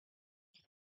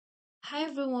Hi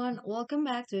everyone, welcome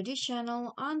back to this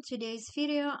channel. On today's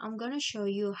video, I'm gonna show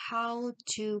you how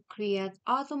to create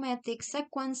automatic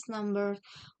sequence numbers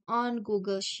on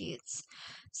Google Sheets.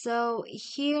 So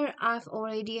here I've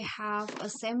already have a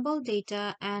sample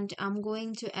data and I'm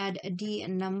going to add the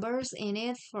numbers in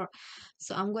it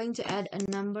so I'm going to add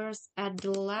a numbers at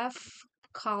the left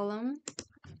column.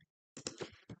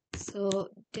 So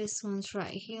this one's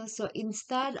right here. So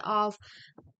instead of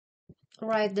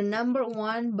write the number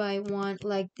one by one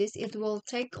like this, it will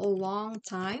take a long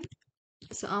time.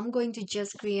 So I'm going to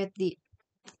just create the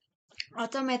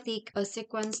automatic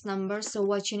sequence number. So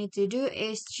what you need to do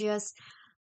is just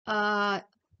uh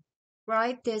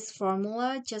write this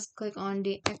formula. Just click on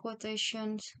the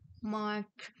quotation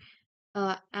mark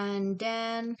and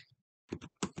then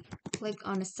click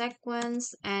on the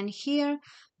sequence, and here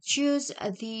choose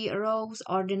the rows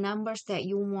or the numbers that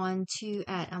you want to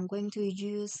add. I'm going to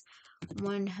use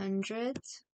 100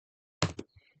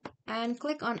 and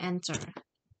click on enter.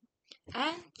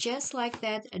 And just like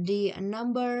that, the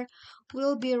number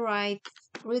will be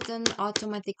written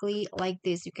automatically like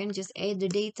this. You can just add the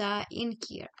data in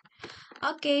here.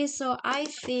 Okay, so I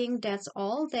think that's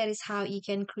all. That is how you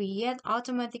can create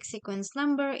automatic sequence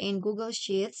number in Google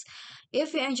Sheets.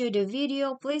 If you enjoyed the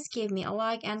video, please give me a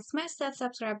like and smash that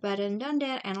subscribe button down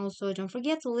there, and also don't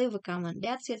forget to leave a comment.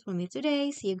 That's it for me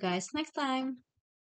today. See you guys next time.